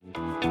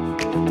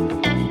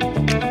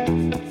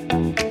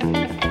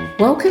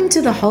Welcome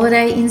to the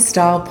Holiday in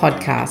Style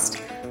podcast.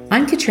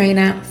 I'm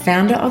Katrina,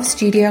 founder of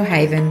Studio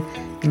Haven,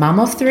 mum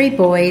of 3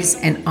 boys,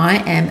 and I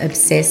am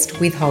obsessed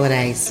with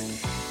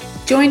holidays.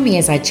 Join me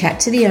as I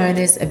chat to the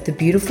owners of the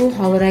beautiful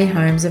holiday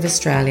homes of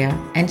Australia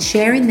and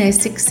share in their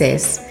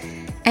success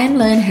and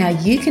learn how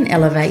you can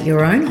elevate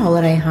your own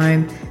holiday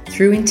home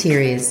through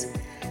interiors,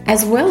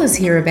 as well as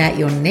hear about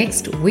your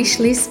next wish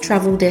list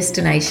travel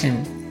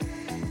destination.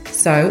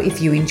 So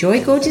if you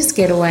enjoy gorgeous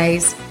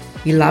getaways,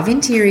 you love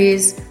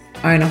interiors,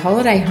 own a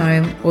holiday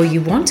home, or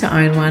you want to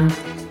own one,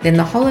 then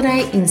the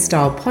Holiday in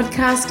Style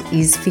podcast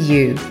is for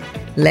you.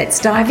 Let's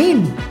dive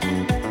in.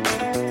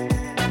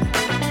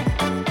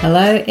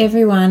 Hello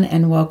everyone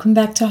and welcome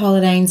back to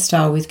Holiday in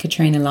Style with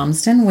Katrina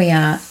Lumsden. We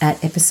are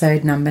at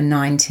episode number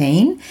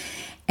 19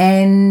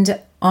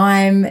 and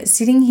I'm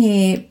sitting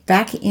here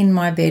back in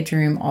my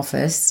bedroom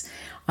office.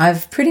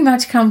 I've pretty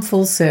much come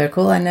full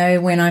circle. I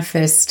know when I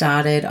first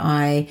started,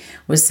 I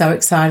was so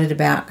excited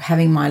about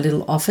having my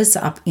little office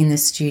up in the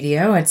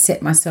studio. I'd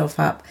set myself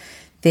up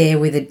there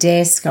with a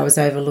desk. I was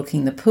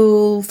overlooking the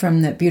pool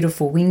from the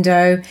beautiful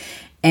window,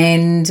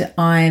 and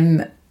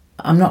I'm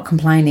not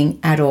complaining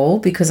at all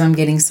because I'm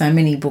getting so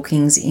many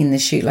bookings in the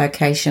shoot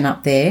location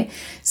up there.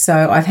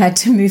 So I've had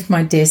to move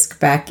my desk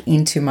back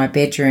into my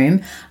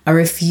bedroom. I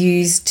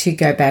refuse to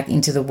go back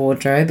into the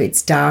wardrobe.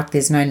 It's dark.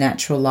 There's no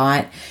natural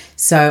light.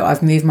 So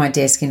I've moved my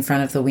desk in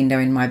front of the window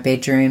in my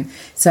bedroom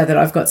so that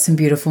I've got some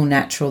beautiful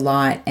natural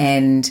light.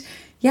 And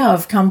yeah,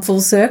 I've come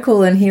full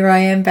circle and here I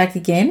am back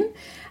again.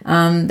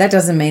 That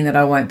doesn't mean that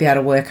I won't be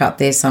able to work up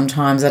there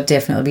sometimes. I'd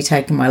definitely be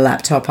taking my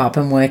laptop up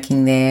and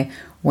working there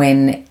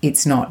when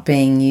it's not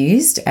being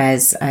used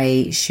as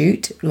a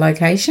shoot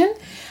location.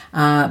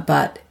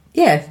 But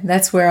yeah,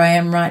 that's where I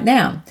am right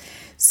now.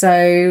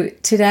 So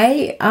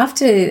today,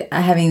 after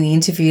having the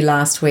interview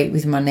last week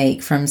with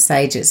Monique from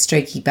Sage at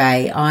Streaky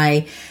Bay,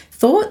 I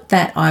thought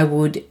that I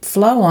would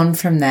flow on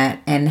from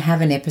that and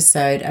have an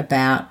episode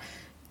about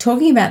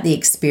talking about the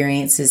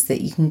experiences that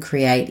you can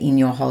create in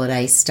your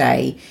holiday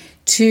stay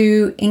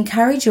to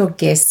encourage your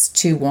guests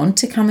to want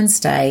to come and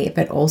stay,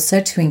 but also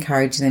to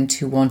encourage them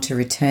to want to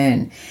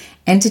return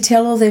and to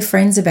tell all their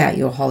friends about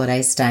your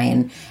holiday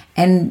stay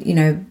and you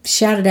know,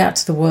 shout it out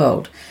to the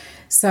world.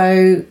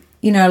 So,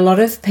 you know, a lot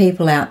of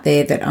people out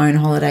there that own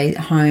holiday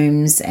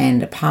homes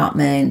and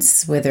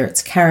apartments, whether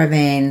it's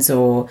caravans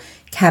or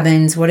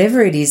cabins,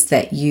 whatever it is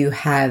that you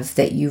have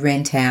that you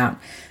rent out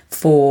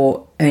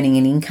for earning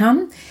an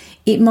income,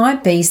 it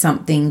might be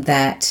something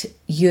that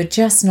you're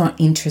just not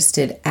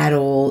interested at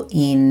all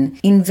in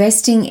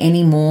investing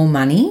any more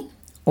money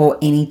or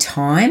any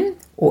time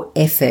or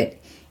effort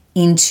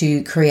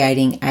into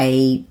creating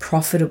a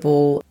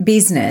profitable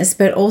business,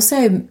 but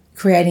also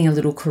creating a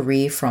little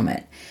career from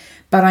it.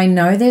 But I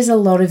know there's a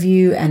lot of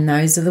you, and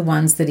those are the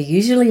ones that are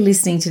usually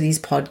listening to this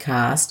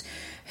podcast,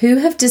 who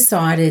have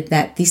decided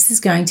that this is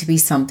going to be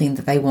something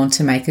that they want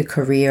to make a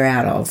career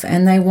out of,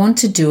 and they want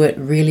to do it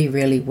really,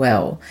 really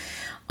well.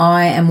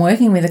 I am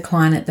working with a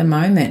client at the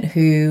moment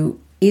who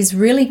is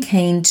really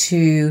keen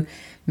to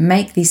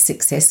make this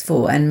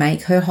successful and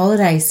make her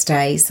holiday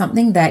stay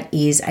something that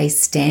is a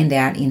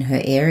standout in her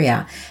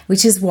area,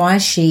 which is why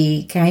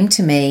she came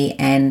to me,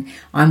 and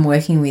I'm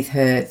working with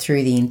her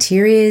through the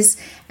interiors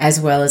as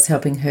well as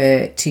helping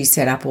her to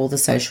set up all the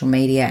social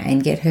media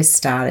and get her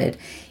started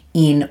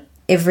in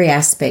every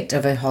aspect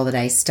of her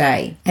holiday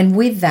stay. And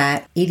with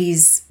that, it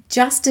is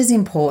just as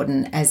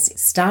important as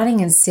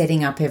starting and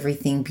setting up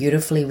everything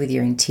beautifully with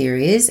your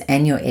interiors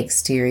and your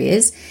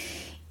exteriors.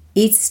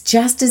 It's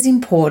just as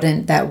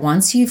important that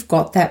once you've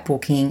got that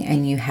booking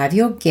and you have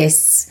your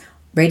guests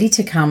ready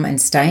to come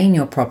and stay in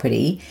your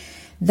property,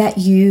 that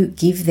you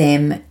give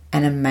them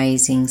an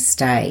amazing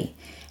stay.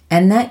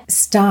 And that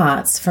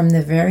starts from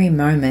the very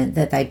moment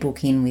that they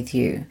book in with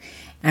you.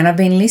 And I've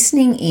been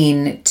listening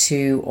in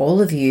to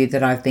all of you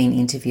that I've been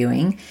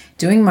interviewing,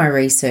 doing my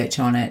research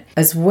on it,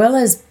 as well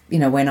as, you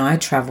know, when I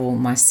travel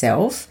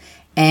myself,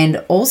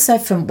 and also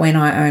from when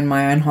I own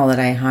my own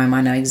holiday home,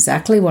 I know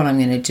exactly what I'm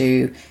going to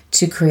do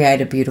to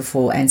create a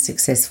beautiful and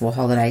successful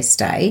holiday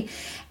stay.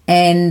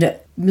 And a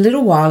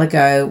little while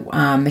ago,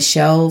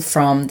 Michelle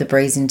from The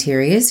Breeze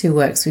Interiors, who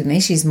works with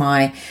me, she's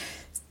my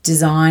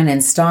design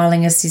and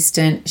styling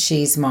assistant,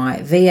 she's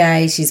my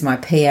VA, she's my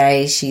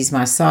PA, she's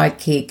my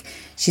sidekick.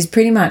 She's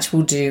pretty much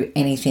will do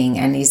anything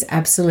and is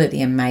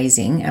absolutely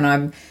amazing. And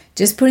I'm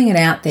just putting it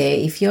out there.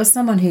 If you're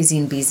someone who's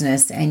in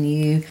business and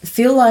you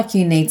feel like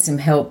you need some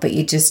help, but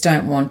you just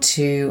don't want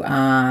to,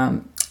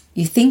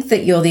 you think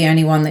that you're the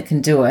only one that can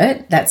do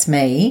it, that's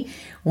me.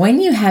 When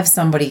you have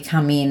somebody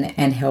come in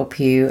and help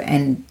you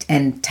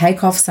and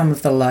take off some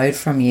of the load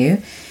from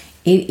you,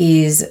 it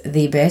is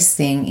the best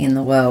thing in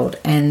the world.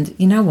 And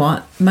you know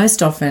what?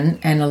 Most often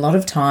and a lot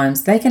of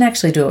times they can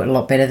actually do it a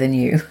lot better than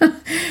you.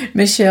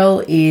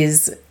 Michelle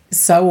is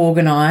so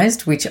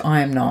organized, which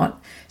I am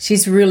not.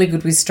 She's really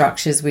good with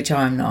structures, which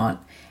I'm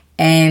not.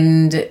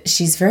 And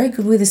she's very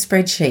good with a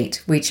spreadsheet,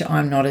 which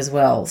I'm not as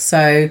well.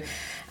 So,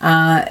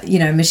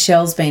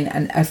 Michelle's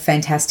been a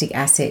fantastic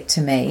asset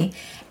to me.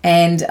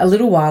 And a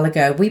little while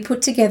ago, we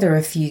put together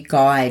a few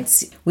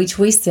guides which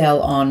we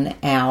sell on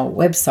our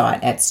website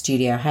at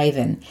Studio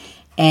Haven.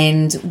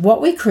 And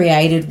what we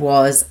created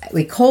was,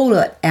 we call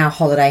it our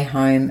Holiday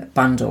Home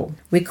Bundle.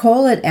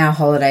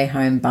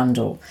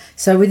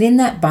 So within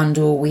that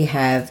bundle, we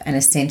have an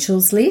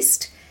essentials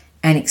list,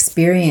 an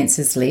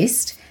experiences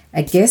list,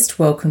 a guest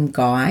welcome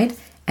guide,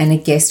 and a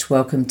guest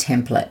welcome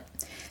template.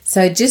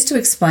 So just to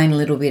explain a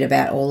little bit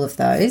about all of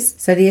those.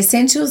 So the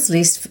essentials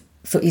list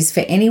is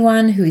for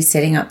anyone who is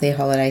setting up their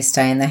holiday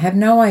stay and they have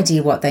no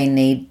idea what they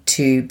need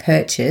to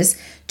purchase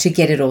to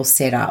get it all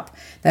set up.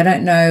 They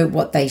don't know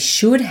what they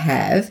should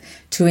have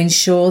to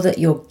ensure that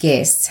your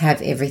guests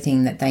have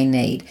everything that they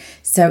need.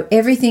 So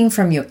everything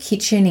from your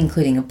kitchen,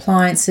 including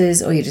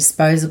appliances or your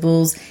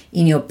disposables,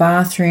 in your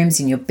bathrooms,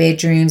 in your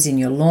bedrooms, in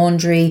your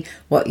laundry,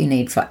 what you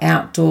need for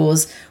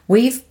outdoors.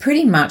 We've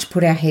pretty much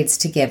put our heads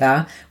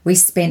together. We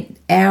spent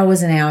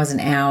hours and hours and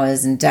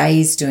hours and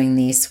days doing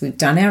this. We've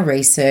done our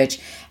research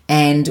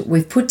and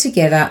we've put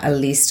together a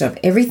list of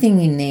everything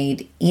you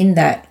need in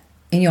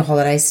your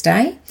holiday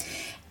stay.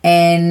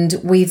 And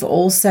we've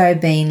also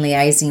been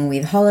liaising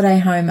with holiday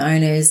home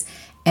owners,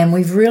 and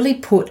we've really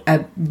put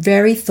a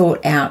very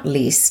thought out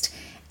list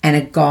and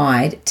a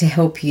guide to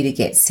help you to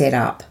get set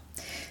up.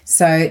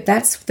 So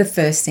that's the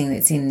first thing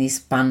that's in this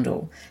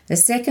bundle. The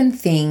second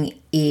thing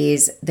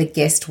is the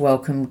guest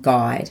welcome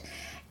guide.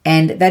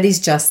 And that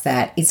is just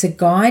that. It's a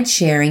guide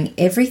sharing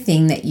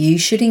everything that you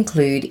should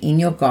include in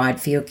your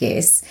guide for your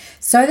guests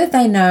so that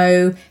they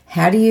know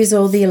how to use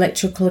all the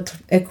electrical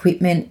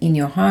equipment in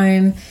your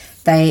home.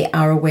 They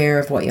are aware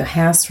of what your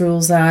house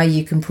rules are.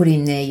 You can put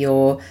in there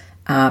your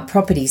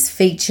property's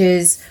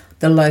features,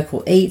 the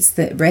local eats,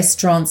 the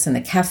restaurants and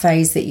the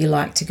cafes that you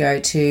like to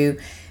go to,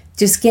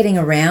 just getting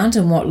around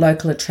and what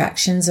local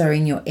attractions are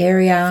in your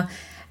area.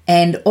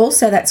 And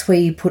also that's where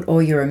you put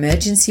all your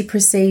emergency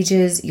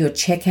procedures, your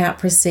checkout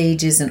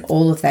procedures and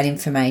all of that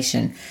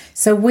information.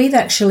 So we've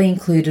actually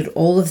included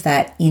all of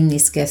that in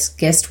this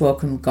guest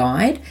welcome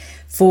guide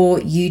for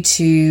you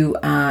to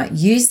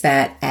use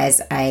that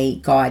as a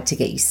guide to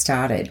get you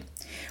started.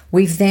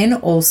 We've then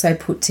also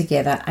put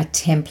together a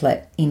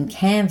template in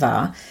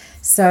Canva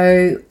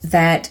so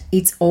that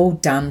it's all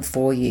done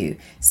for you.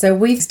 So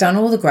we've done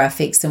all the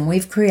graphics and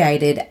we've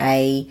created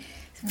a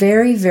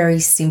very, very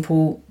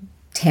simple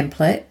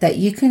template that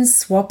you can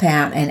swap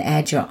out and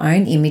add your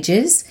own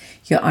images,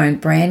 your own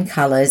brand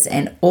colors,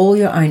 and all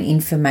your own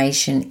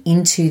information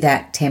into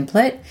that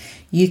template.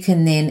 You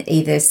can then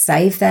either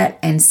save that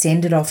and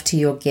send it off to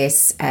your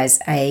guests as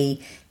a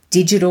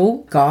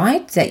digital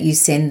guide that you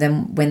send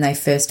them when they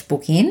first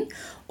book in,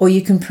 or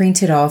you can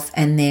print it off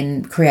and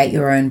then create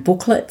your own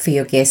booklet for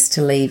your guests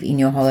to leave in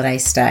your holiday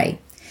stay.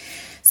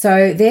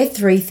 So there are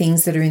three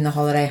things that are in the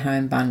Holiday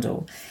Home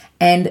Bundle.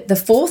 And the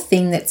fourth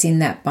thing that's in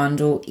that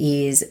bundle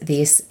is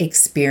this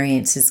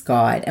experiences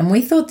guide. And we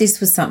thought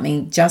this was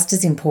something just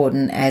as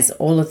important as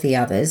all of the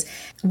others.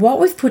 What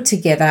we've put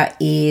together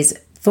is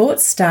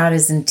thought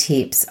starters and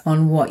tips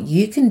on what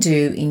you can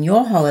do in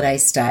your holiday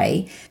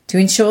stay to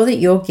ensure that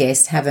your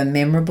guests have a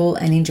memorable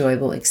and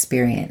enjoyable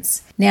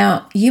experience.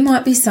 Now, you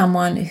might be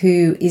someone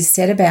who is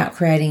set about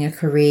creating a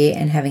career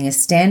and having a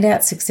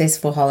standout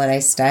successful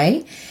holiday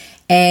stay,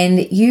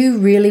 and you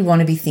really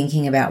want to be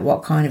thinking about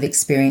what kind of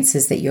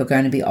experiences that you're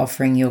going to be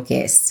offering your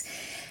guests.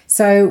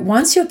 So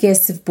once your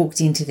guests have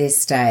booked into their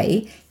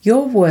stay,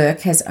 your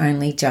work has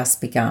only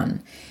just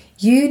begun.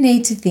 You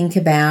need to think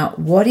about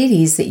what it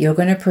is that you're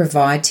going to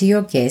provide to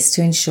your guests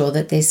to ensure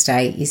that their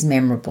stay is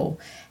memorable.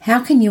 How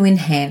can you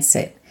enhance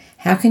it?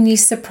 How can you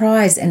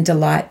surprise and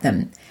delight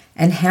them?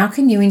 And how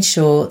can you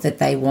ensure that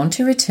they want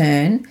to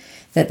return,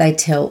 that they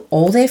tell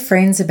all their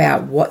friends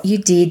about what you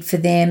did for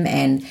them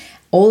and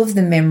all of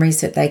the memories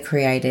that they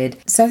created,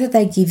 so that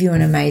they give you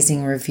an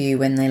amazing review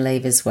when they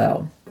leave as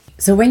well.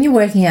 So when you're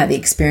working out the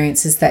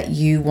experiences that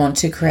you want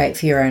to create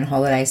for your own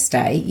holiday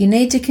stay, you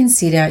need to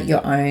consider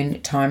your own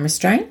time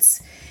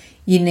restraints.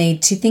 You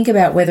need to think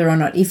about whether or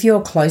not, if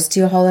you're close to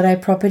your holiday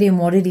property, and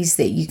what it is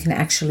that you can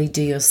actually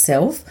do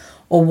yourself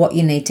or what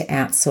you need to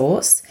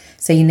outsource.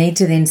 So you need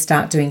to then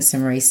start doing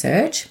some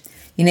research.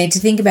 You need to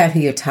think about who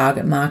your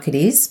target market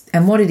is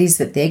and what it is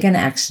that they're going to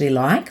actually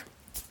like.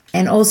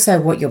 And also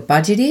what your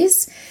budget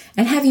is,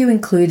 and have you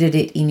included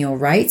it in your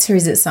rates, or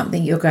is it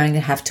something you're going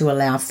to have to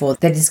allow for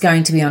that is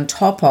going to be on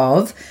top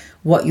of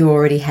what you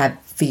already have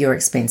for your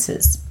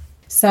expenses?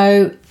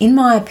 So in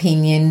my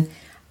opinion,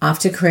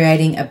 after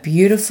creating a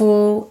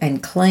beautiful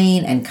and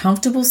clean and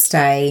comfortable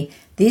stay,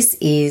 this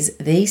is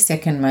the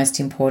second most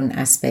important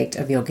aspect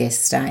of your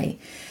guest stay.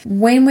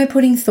 When we're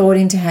putting thought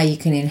into how you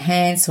can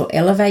enhance or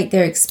elevate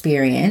their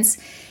experience,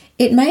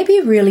 it may be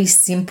really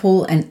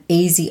simple and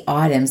easy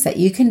items that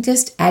you can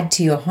just add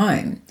to your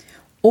home,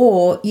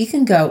 or you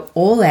can go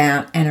all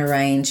out and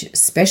arrange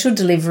special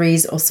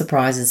deliveries or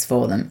surprises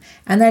for them.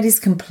 And that is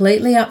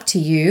completely up to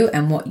you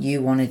and what you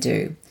want to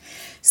do.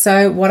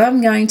 So what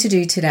I'm going to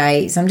do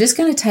today is I'm just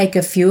going to take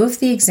a few of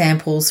the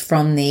examples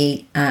from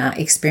the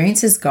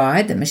experiences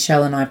guide that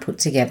Michelle and I put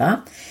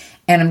together,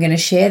 And I'm going to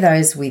share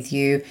those with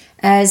you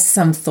as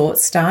some thought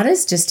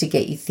starters just to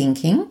get you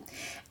thinking.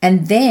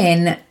 And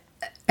then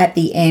at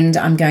the end,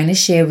 I'm going to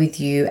share with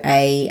you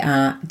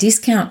a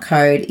discount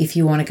code if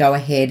you want to go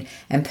ahead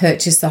and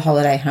purchase the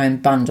Holiday Home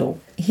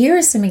Bundle. Here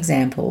are some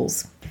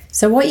examples.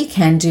 So what you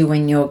can do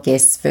when your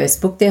guests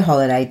first book their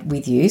holiday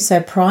with you,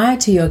 so prior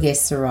to your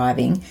guests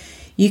arriving,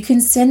 you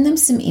can send them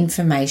some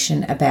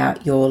information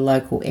about your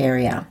local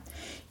area.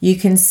 You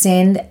can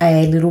send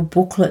a little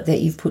booklet that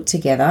you've put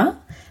together,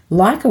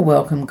 like a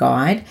welcome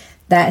guide,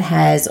 that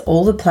has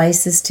all the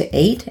places to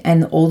eat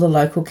and all the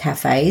local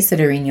cafes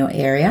that are in your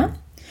area,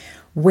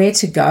 where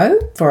to go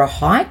for a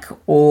hike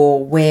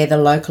or where the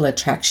local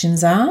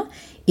attractions are.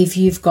 If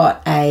you've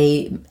got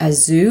a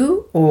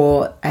zoo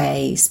or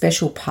a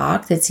special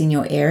park that's in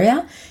your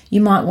area, you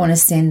might want to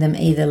send them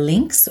either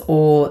links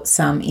or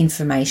some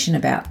information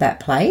about that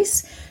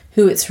place,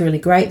 who it's really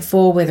great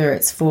for, whether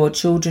it's for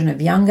children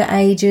of younger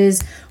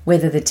ages,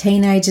 whether the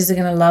teenagers are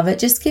going to love it.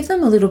 Just give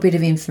them a little bit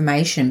of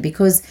information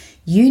because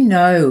you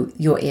know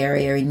your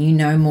area and you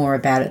know more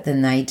about it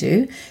than they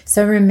do.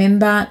 So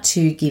remember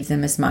to give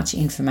them as much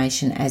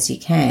information as you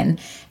can.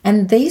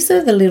 And these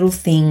are the little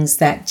things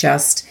that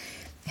just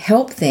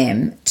help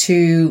them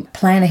to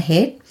plan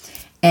ahead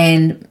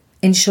and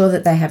ensure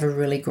that they have a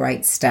really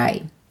great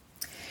stay.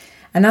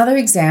 Another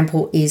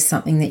example is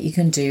something that you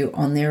can do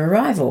on their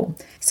arrival.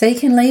 So you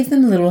can leave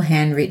them a little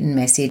handwritten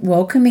message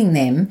welcoming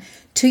them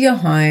to your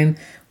home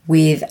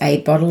with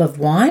a bottle of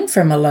wine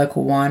from a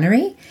local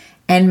winery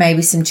and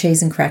maybe some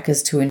cheese and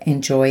crackers to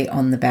enjoy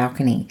on the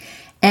balcony.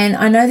 And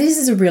I know this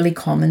is a really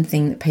common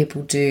thing that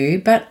people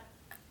do, but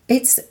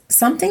it's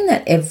something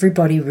that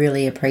everybody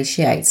really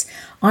appreciates.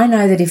 I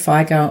know that if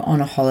I go on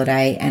a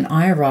holiday and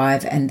I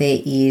arrive and there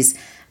is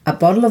a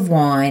bottle of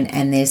wine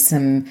and there's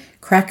some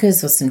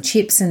crackers or some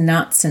chips and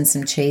nuts and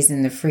some cheese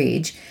in the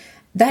fridge,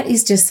 that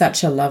is just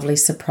such a lovely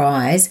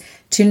surprise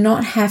to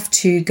not have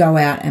to go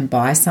out and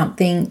buy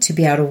something, to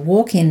be able to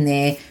walk in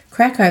there,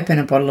 crack open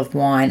a bottle of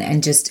wine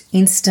and just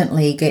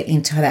instantly get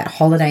into that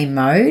holiday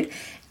mode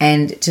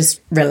and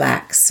just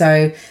relax.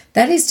 So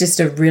that is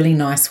just a really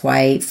nice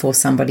way for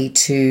somebody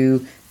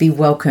to be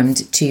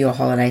welcomed to your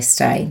holiday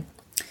stay.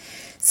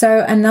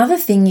 So another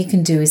thing you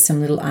can do is some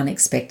little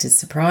unexpected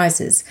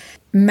surprises.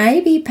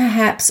 Maybe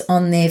perhaps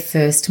on their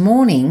first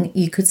morning,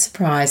 you could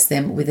surprise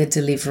them with a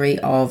delivery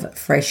of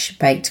fresh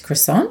baked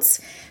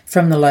croissants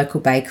from the local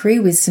bakery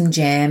with some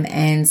jam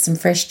and some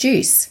fresh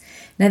juice.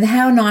 Now,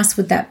 how nice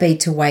would that be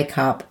to wake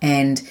up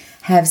and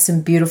have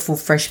some beautiful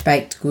fresh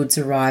baked goods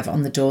arrive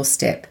on the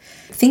doorstep?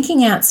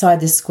 Thinking outside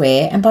the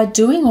square, and by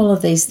doing all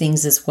of these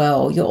things as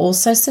well, you're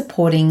also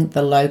supporting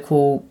the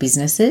local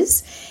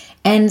businesses.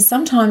 And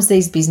sometimes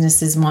these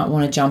businesses might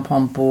want to jump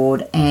on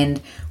board,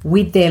 and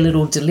with their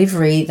little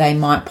delivery, they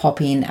might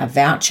pop in a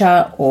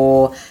voucher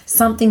or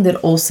something that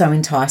also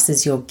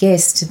entices your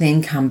guests to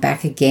then come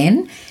back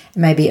again.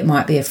 Maybe it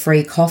might be a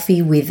free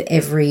coffee with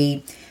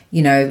every,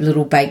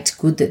 little baked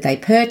good that they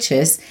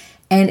purchase.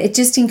 And it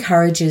just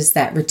encourages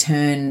that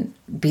return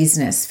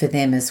business for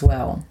them as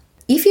well.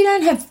 If you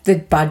don't have the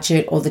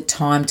budget or the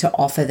time to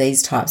offer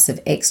these types of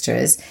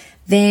extras,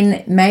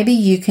 then maybe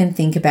you can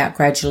think about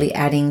gradually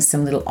adding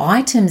some little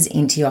items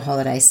into your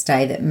holiday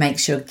stay that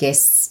makes your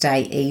guests'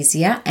 stay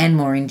easier and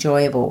more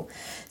enjoyable.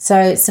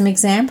 So some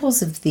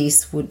examples of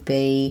this would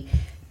be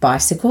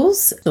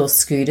bicycles or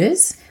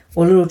scooters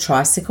or little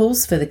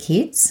tricycles for the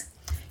kids.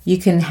 You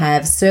can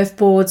have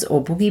surfboards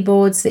or boogie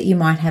boards that you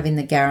might have in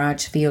the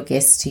garage for your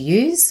guests to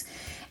use.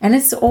 And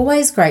it's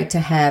always great to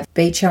have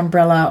beach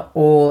umbrella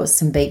or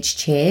some beach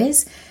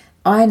chairs.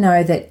 I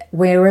know that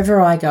wherever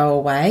I go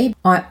away,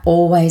 I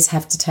always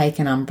have to take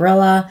an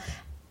umbrella,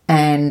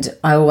 and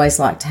I always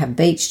like to have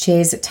beach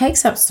chairs. It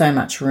takes up so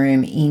much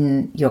room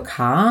in your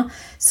car.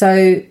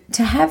 So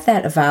to have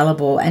that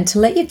available and to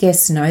let your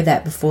guests know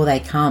that before they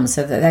come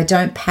so that they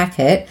don't pack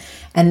it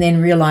and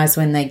then realize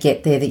when they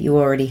get there that you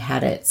already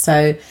had it.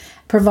 So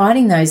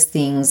providing those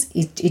things,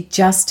 it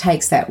just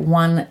takes that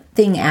one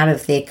thing out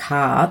of their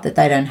car that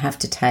they don't have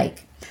to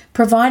take.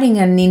 Providing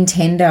a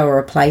Nintendo or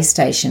a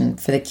PlayStation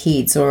for the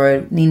kids or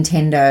a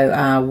Nintendo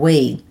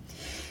Wii.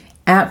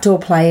 Outdoor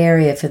play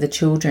area for the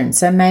children.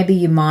 So maybe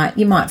you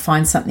might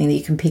find something that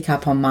you can pick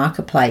up on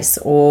Marketplace,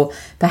 or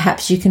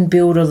perhaps you can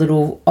build a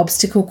little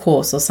obstacle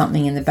course or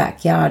something in the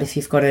backyard if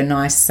you've got a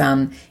nice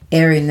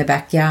area in the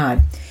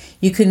backyard.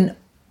 You can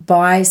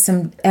buy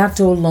some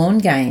outdoor lawn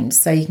games,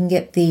 so you can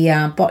get the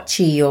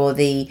bocce or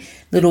the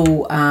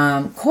little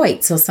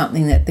quoits or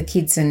something that the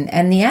kids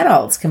and the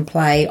adults can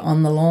play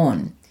on the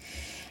lawn.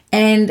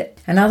 And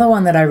another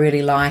one that I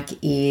really like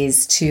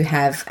is to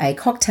have a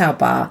cocktail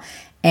bar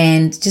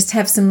and just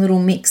have some little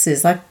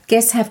mixes. Like,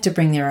 guests have to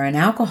bring their own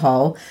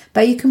alcohol,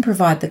 but you can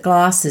provide the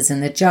glasses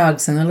and the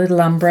jugs and the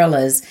little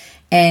umbrellas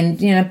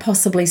and,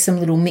 possibly some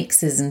little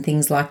mixes and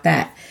things like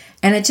that.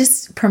 And it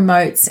just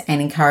promotes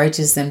and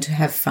encourages them to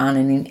have fun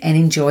and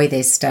enjoy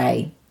their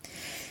stay.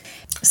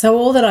 So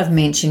all that I've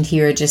mentioned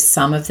here are just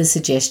some of the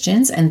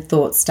suggestions and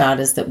thought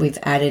starters that we've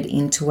added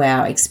into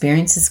our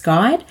experiences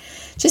guide,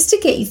 just to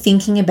get you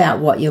thinking about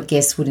what your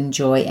guests would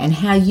enjoy and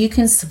how you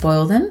can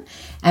spoil them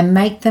and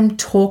make them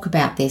talk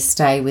about their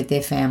stay with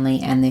their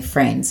family and their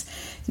friends.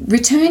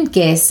 Return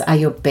guests are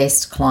your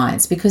best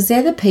clients because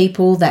they're the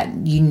people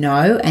that you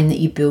know and that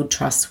you build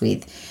trust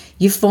with.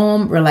 You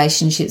form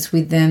relationships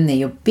with them. They're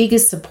your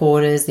biggest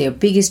supporters. They're your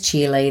biggest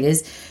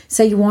cheerleaders.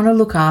 So you want to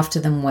look after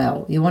them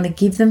well. You want to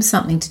give them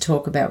something to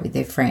talk about with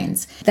their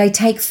friends. They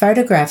take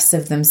photographs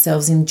of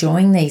themselves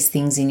enjoying these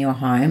things in your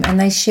home and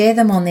they share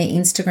them on their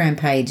Instagram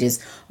pages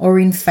or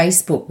in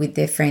Facebook with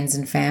their friends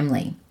and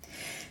family.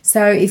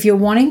 So if you're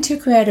wanting to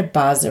create a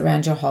buzz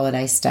around your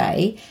holiday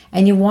stay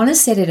and you want to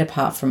set it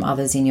apart from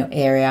others in your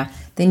area,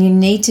 then you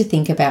need to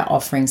think about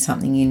offering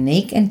something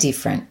unique and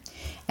different.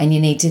 And you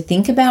need to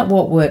think about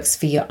what works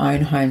for your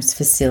own home's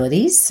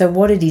facilities. So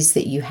what it is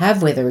that you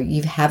have, whether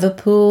you have a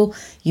pool,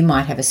 you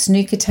might have a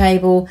snooker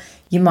table,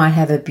 you might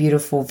have a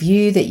beautiful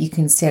view that you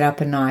can set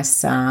up a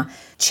nice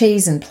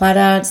cheese and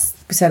platter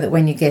so that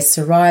when your guests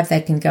arrive,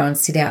 they can go and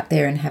sit out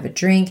there and have a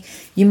drink.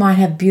 You might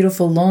have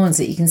beautiful lawns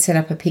that you can set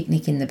up a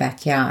picnic in the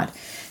backyard.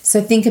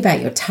 So think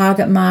about your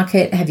target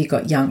market. Have you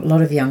got a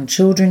lot of young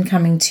children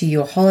coming to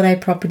your holiday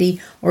property,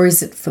 or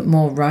is it for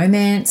more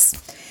romance?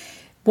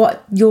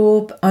 What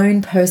your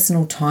own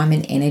personal time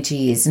and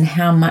energy is and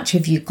how much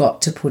have you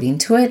got to put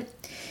into it.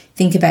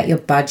 Think about your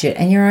budget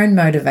and your own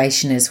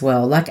motivation as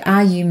well. Like,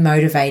 are you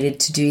motivated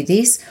to do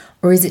this,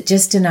 or is it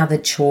just another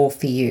chore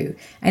for you?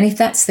 And if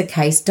that's the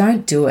case,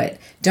 don't do it.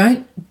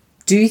 Don't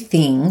do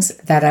things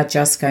that are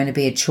just going to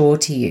be a chore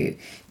to you.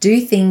 Do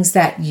things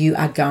that you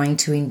are going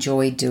to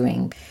enjoy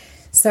doing.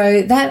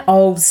 So that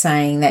old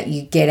saying that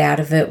you get out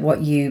of it what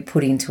you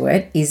put into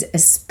it is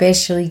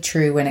especially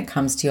true when it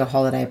comes to your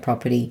holiday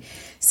property.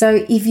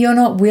 So if you're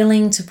not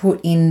willing to put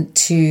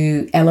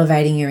into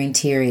elevating your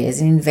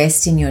interiors and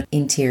invest in your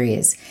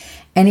interiors,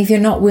 and if you're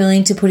not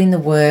willing to put in the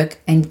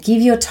work and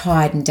give your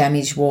tired and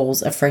damaged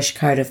walls a fresh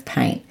coat of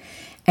paint,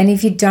 and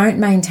if you don't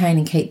maintain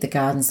and keep the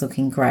gardens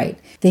looking great,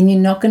 then you're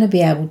not going to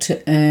be able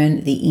to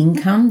earn the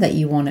income that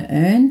you want to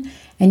earn,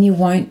 and you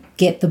won't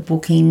get the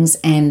bookings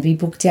and be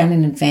booked down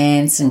in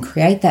advance and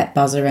create that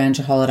buzz around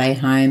your holiday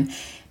home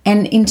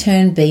and in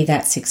turn be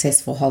that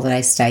successful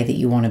holiday stay that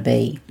you want to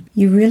be.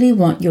 You really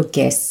want your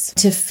guests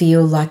to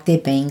feel like they're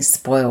being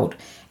spoiled,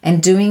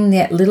 and doing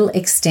that little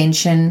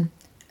extension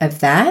of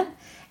that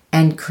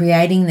and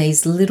creating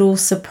these little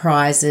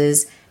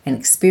surprises and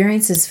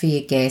experiences for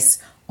your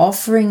guests,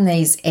 offering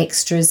these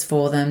extras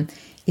for them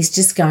is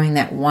just going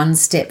that one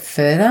step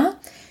further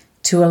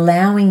to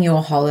allowing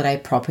your holiday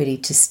property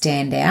to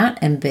stand out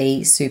and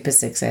be super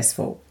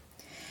successful.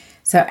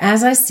 So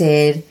as I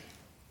said,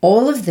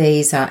 all of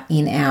these are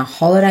in our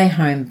holiday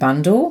home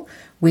bundle,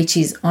 which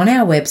is on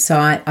our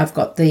website. I've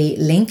got the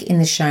link in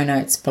the show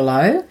notes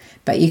below,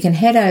 but you can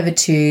head over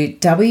to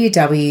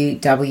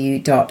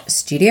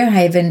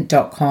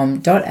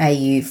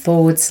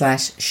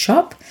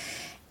www.studiohaven.com.au/shop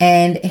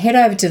and head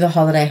over to the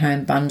holiday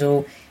home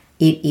bundle.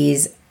 It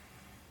is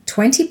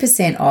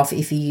 20% off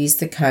if you use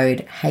the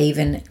code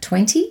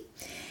HAVEN20.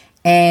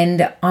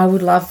 And I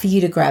would love for you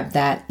to grab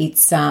that.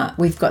 It's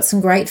we've got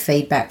some great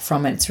feedback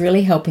from it. It's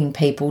really helping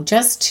people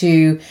just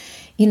to,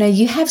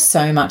 you have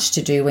so much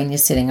to do when you're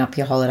setting up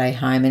your holiday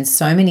home and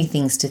so many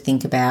things to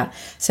think about.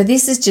 So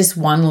this is just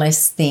one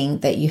less thing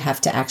that you have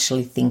to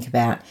actually think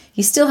about.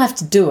 You still have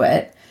to do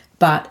it,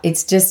 but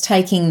it's just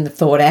taking the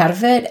thought out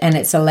of it, and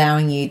it's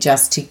allowing you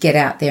just to get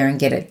out there and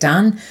get it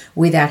done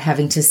without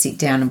having to sit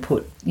down and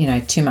put,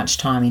 too much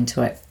time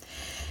into it.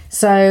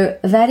 So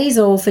that is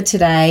all for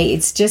today.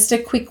 It's just a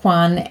quick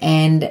one,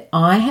 and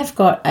I have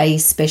got a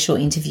special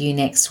interview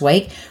next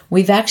week.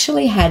 We've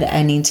actually had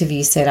an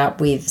interview set up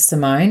with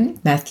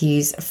Simone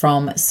Matthews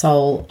from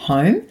Soul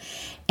Home,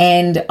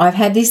 and I've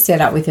had this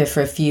set up with her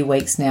for a few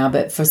weeks now,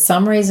 but for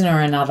some reason or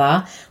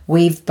another,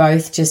 we've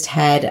both just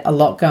had a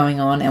lot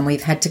going on and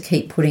we've had to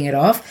keep putting it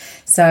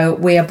off. So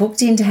we are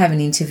booked in to have an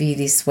interview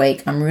this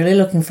week. I'm really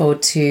looking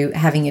forward to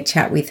having a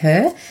chat with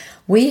her.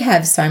 We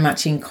have so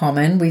much in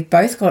common. We've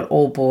both got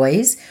all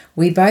boys.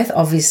 We both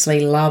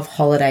obviously love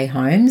holiday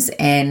homes,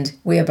 and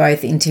we are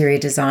both interior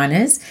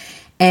designers.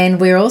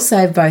 And we're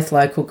also both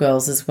local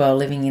girls as well,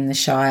 living in the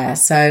Shire.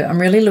 So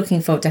I'm really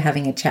looking forward to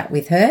having a chat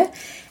with her.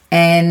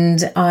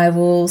 And I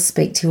will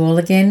speak to you all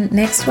again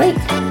next week.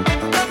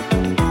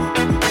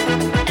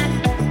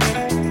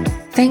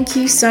 Thank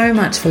you so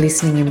much for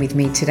listening in with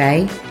me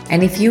today.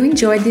 And if you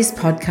enjoyed this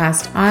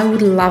podcast, I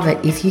would love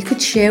it if you could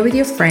share with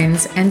your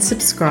friends and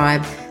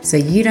subscribe so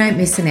you don't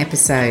miss an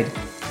episode.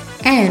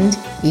 And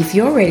if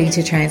you're ready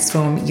to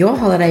transform your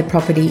holiday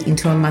property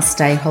into a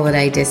must-stay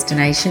holiday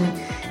destination,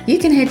 you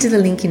can head to the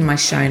link in my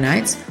show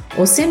notes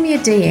or send me a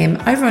DM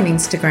over on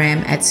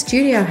Instagram at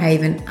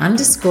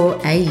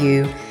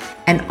studiohaven_au,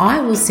 and I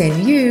will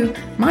send you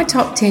my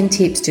top 10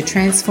 tips to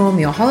transform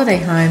your holiday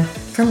home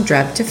from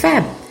drab to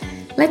fab.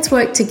 Let's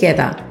work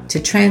together to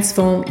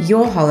transform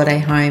your holiday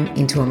home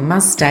into a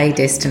must-stay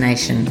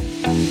destination.